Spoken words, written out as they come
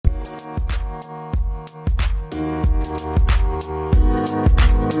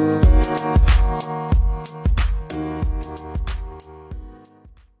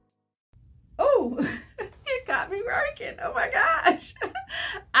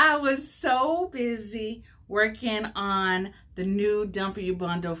I was so busy working on the new Done For You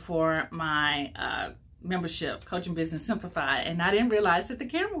bundle for my membership, Coaching Business Simplified, and I didn't realize that the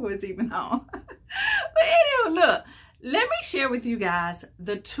camera was even on. But anyway, look, let me share with you guys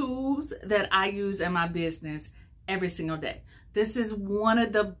the tools that I use in my business every single day. This is one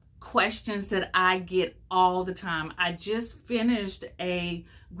of the questions that I get all the time. I just finished a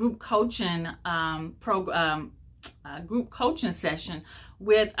group coaching group coaching session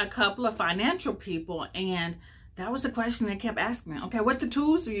with a couple of financial people, and that was a question they kept asking me. Okay, what the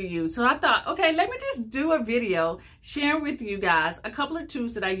tools do you use? So I thought, okay, let me just do a video sharing with you guys a couple of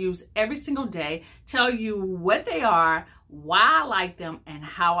tools that I use every single day, tell you what they are, why I like them, and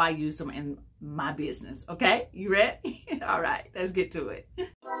how I use them in my business. Okay, you ready? All right, let's get to it.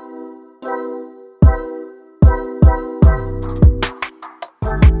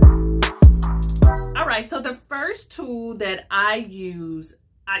 All right, so the first tool that I use,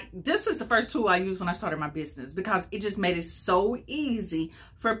 this is the first tool I used when I started my business because it just made it so easy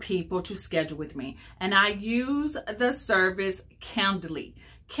for people to schedule with me. And I use the service Calendly.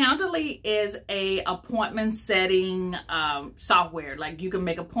 Calendly is a appointment setting software. Like, you can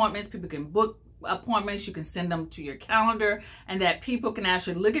make appointments, people can book appointments, you can send them to your calendar, and that people can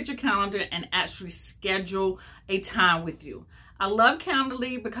actually look at your calendar and actually schedule a time with you. I love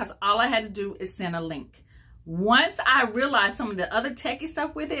Calendly because all I had to do is send a link. Once I realized some of the other techie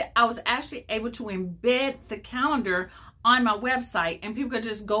stuff with it, I was actually able to embed the calendar on my website, and people could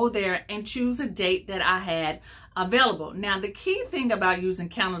just go there and choose a date that I had available. Now, the key thing about using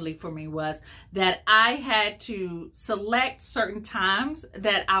Calendly for me was that I had to select certain times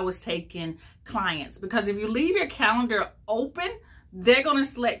that I was taking clients, because if you leave your calendar open, they're going to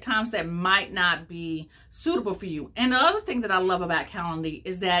select times that might not be suitable for you. And the other thing that I love about Calendly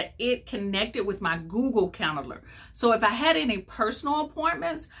is that it connected with my Google Calendar. So if I had any personal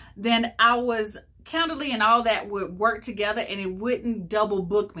appointments, then Calendly and all that would work together, and it wouldn't double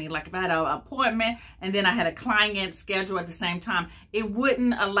book me. Like if I had an appointment and then I had a client schedule at the same time, it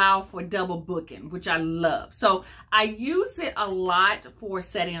wouldn't allow for double booking, which I love. So I use it a lot for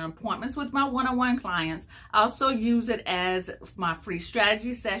setting appointments with my one-on-one clients. I also use it as my free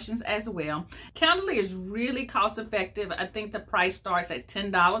strategy sessions as well. Calendly is really cost effective. I think the price starts at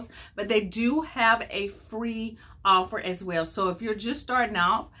 $10, but they do have a free offer as well. So if you're just starting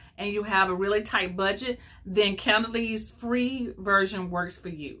off and you have a really tight budget, then Calendly's free version works for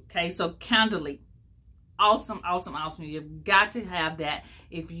you. Okay, so Calendly, awesome. You've got to have that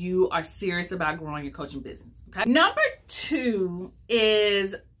if you are serious about growing your coaching business. Okay, number 2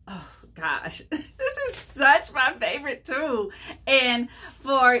 is, oh gosh, this is such my favorite tool. And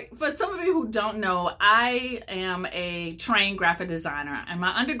for some of you who don't know, I am a trained graphic designer. In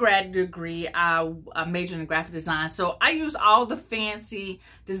my undergrad degree, I majored in graphic design. So I use all the fancy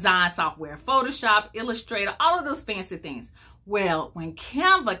design software, Photoshop, Illustrator, all of those fancy things. Well, when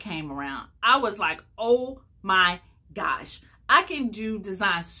Canva came around, I was like, oh my gosh, I can do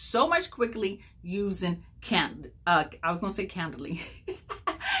design so much quickly using Calendly.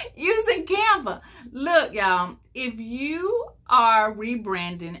 Using Canva. Look, y'all, if you are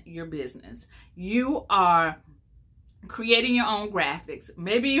rebranding your business, you are creating your own graphics,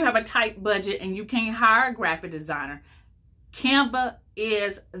 maybe you have a tight budget and you can't hire a graphic designer, Canva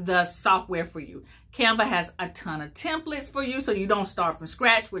is the software for you. Canva has a ton of templates for you, so you don't start from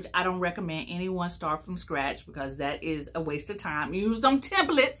scratch, which I don't recommend anyone start from scratch because that is a waste of time. Use them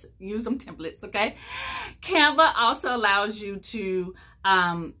templates, okay? Canva also allows you to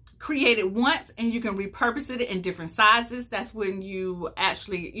create it once and you can repurpose it in different sizes. That's when you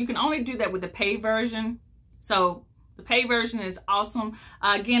can only do that with the paid version. So the paid version is awesome.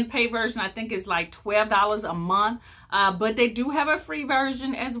 Again, paid version I think is like $12 a month. But they do have a free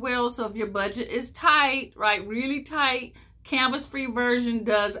version as well. So if your budget is tight, right, really tight, Canva's free version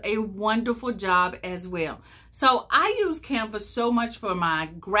does a wonderful job as well. So I use Canva so much for my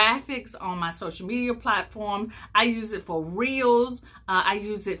graphics on my social media platform. I use it for reels. I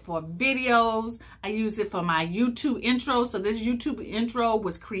use it for videos. I use it for my YouTube intro. So this YouTube intro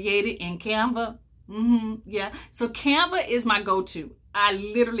was created in Canva. Yeah. So Canva is my go-to. I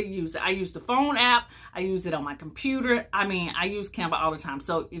literally use it. I use the phone app. I use it on my computer. I mean, I use Canva all the time.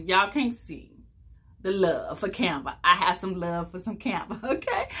 So if y'all can't see the love for Canva, I have some love for some Canva,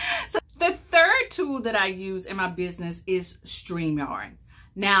 okay? So the third tool that I use in my business is StreamYard.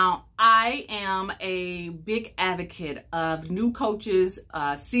 Now, I am a big advocate of new coaches,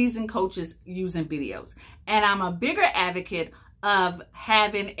 seasoned coaches using videos. And I'm a bigger advocate of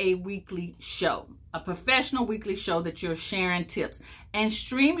having a weekly show, a professional weekly show that you're sharing tips. And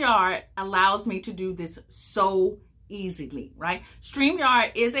StreamYard allows me to do this so easily, right?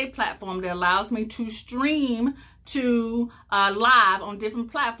 StreamYard is a platform that allows me to stream to live on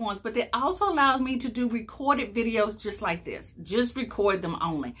different platforms, but it also allows me to do recorded videos just like this, just record them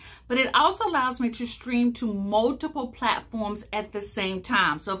only. But it also allows me to stream to multiple platforms at the same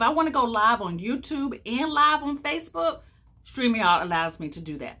time. So if I want to go live on YouTube and live on Facebook, StreamYard allows me to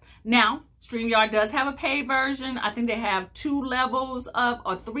do that. Now, StreamYard does have a paid version. I think they have 3 levels of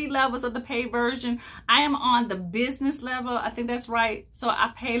the paid version. I am on the business level. I think that's right. So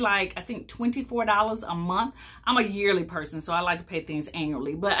I pay like, I think $24 a month. I'm a yearly person, so I like to pay things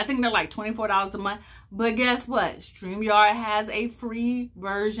annually. But I think they're like $24 a month. But guess what? StreamYard has a free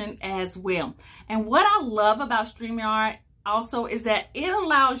version as well. And what I love about StreamYard also is that it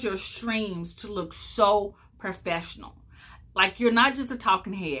allows your streams to look so professional. Like, you're not just a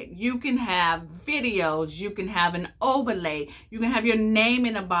talking head. You can have videos. You can have an overlay. You can have your name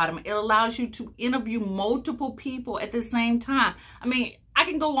in the bottom. It allows you to interview multiple people at the same time. I mean, I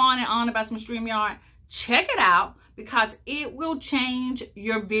can go on and on about some StreamYard. Check it out, because it will change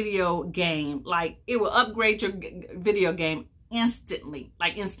your video game. Like, it will upgrade your video game instantly,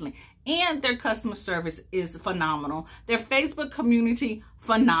 like instantly. And their customer service is phenomenal. Their Facebook community,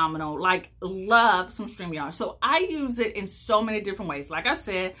 phenomenal. Like, love some StreamYard. So I use it in so many different ways. Like I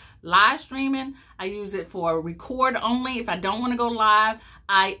said, live streaming. I use it for record only. If I don't want to go live,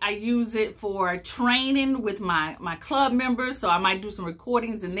 I use it for training with my club members. So I might do some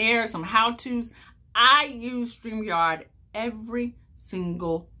recordings in there, some how-tos. I use StreamYard every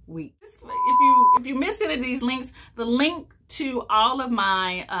single week. If you miss any of these links, the link to all of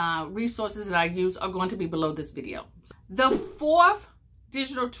my resources that I use are going to be below this video. The 4th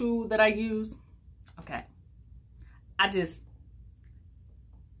digital tool that I use, okay, I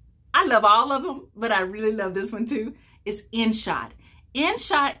love all of them, but I really love this one too, is InShot.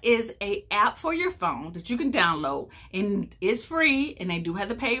 InShot is an app for your phone that you can download, and it's free, and they do have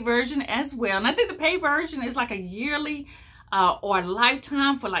the paid version as well. And I think the paid version is like a yearly or a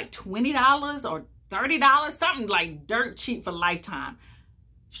lifetime for like $20 or $30, something like dirt cheap for lifetime.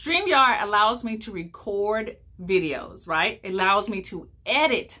 StreamYard allows me to record videos, right? It allows me to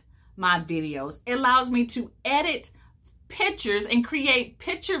edit my videos. It allows me to edit pictures and create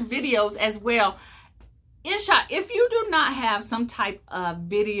picture videos as well. InShot, if you do not have some type of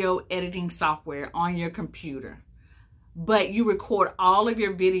video editing software on your computer, but you record all of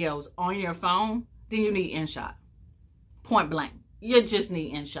your videos on your phone, then you need InShot. Point blank. You just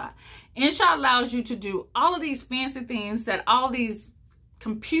need InShot. InShot allows you to do all of these fancy things that all these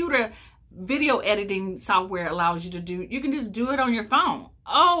computer video editing software allows you to do. You can just do it on your phone.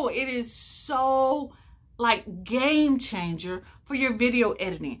 Oh, it is so like game changer for your video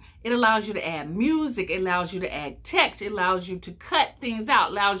editing. It allows you to add music. It allows you to add text. It allows you to cut things out.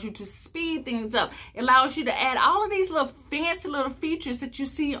 It allows you to speed things up. It allows you to add all of these little fancy little features that you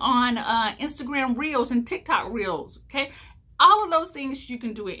see on Instagram Reels and TikTok Reels, okay? All of those things you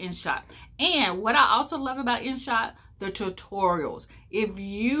can do in InShot. And what I also love about InShot, the tutorials. If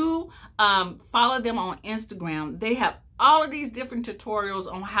you follow them on Instagram, they have all of these different tutorials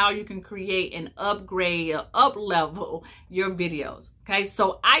on how you can create and upgrade or up-level your videos. Okay,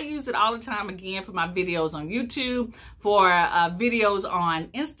 so I use it all the time, again, for my videos on YouTube, for videos on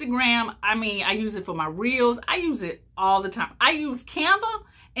Instagram. I mean, I use it for my Reels. I use it all the time. I use Canva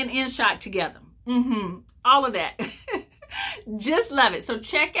and InShot together. All of that. Just love it. So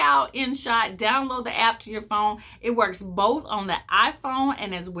check out InShot. Download the app to your phone. It works both on the iPhone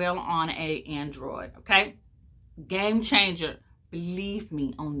and as well on an Android. Okay, game changer. Believe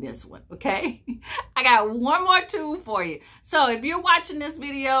me on this one. Okay, I got one more tool for you. So if you're watching this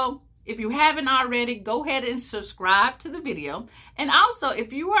video, if you haven't already, go ahead and subscribe to the video. And also,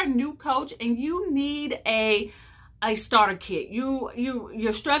 if you are a new coach and you need a starter kit,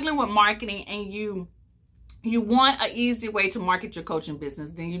 you're struggling with marketing and you want an easy way to market your coaching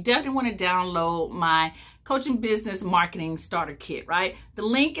business, then you definitely want to download my coaching business marketing starter kit, right? The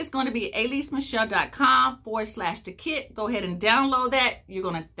link is going to be AliseMichelle.com/the kit. Go ahead and download that. You're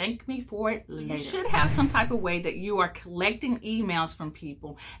going to thank me for it later. You should have some type of way that you are collecting emails from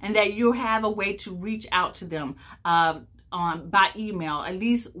people and that you have a way to reach out to them by email, at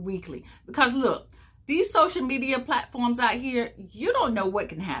least weekly. Because look, these social media platforms out here, you don't know what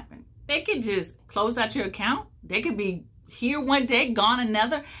can happen. They could just close out your account. They could be here one day, gone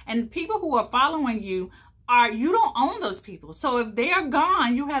another. And people who are following you you don't own those people. So if they are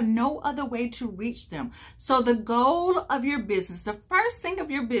gone, you have no other way to reach them. So the goal of your business, the first thing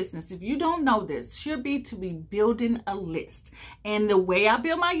of your business, if you don't know this, should be to be building a list. And the way I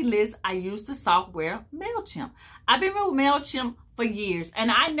build my list, I use the software MailChimp. I've been with MailChimp for for years.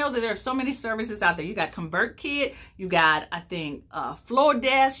 And I know that there are so many services out there. You got ConvertKit, you got, I think,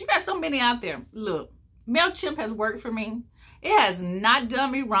 Flowdesk. You got so many out there. Look, MailChimp has worked for me. It has not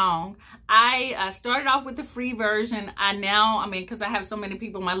done me wrong. I started off with the free version. Because I have so many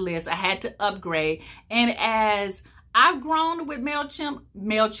people on my list, I had to upgrade. And as I've grown with MailChimp,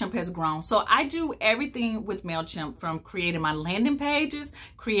 MailChimp has grown. So I do everything with MailChimp, from creating my landing pages,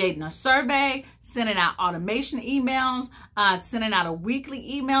 creating a survey, sending out automation emails, sending out a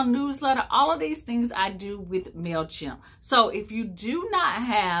weekly email newsletter. All of these things I do with MailChimp. So if you do not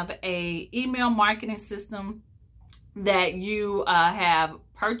have a email marketing system that you have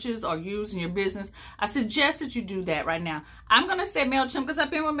purchased or used in your business, I suggest that you do that right now. I'm going to say MailChimp because I've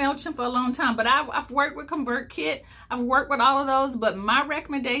been with MailChimp for a long time, but I've worked with ConvertKit. I've worked with all of those, but my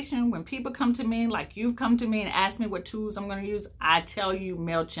recommendation when people come to me, like you've come to me and asked me what tools I'm going to use, I tell you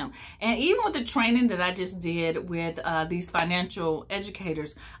MailChimp. And even with the training that I just did with these financial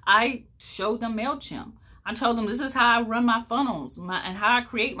educators, I showed them MailChimp. I told them this is how I run my funnels and how I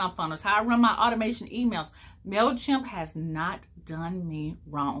create my funnels, how I run my automation emails. MailChimp has not done me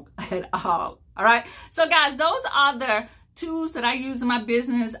wrong at all. All right. So guys, those are the tools that I use in my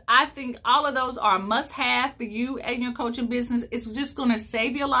business. I think all of those are a must-have for you and your coaching business. It's just going to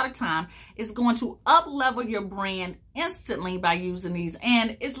save you a lot of time. It's going to up-level your brand instantly by using these.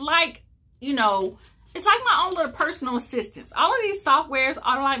 And it's like, you know, it's like my own little personal assistants. All of these softwares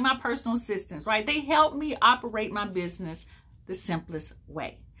are like my personal assistants, right? They help me operate my business the simplest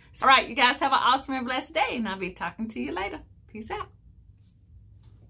way. All right, you guys have an awesome and blessed day, and I'll be talking to you later. Peace out.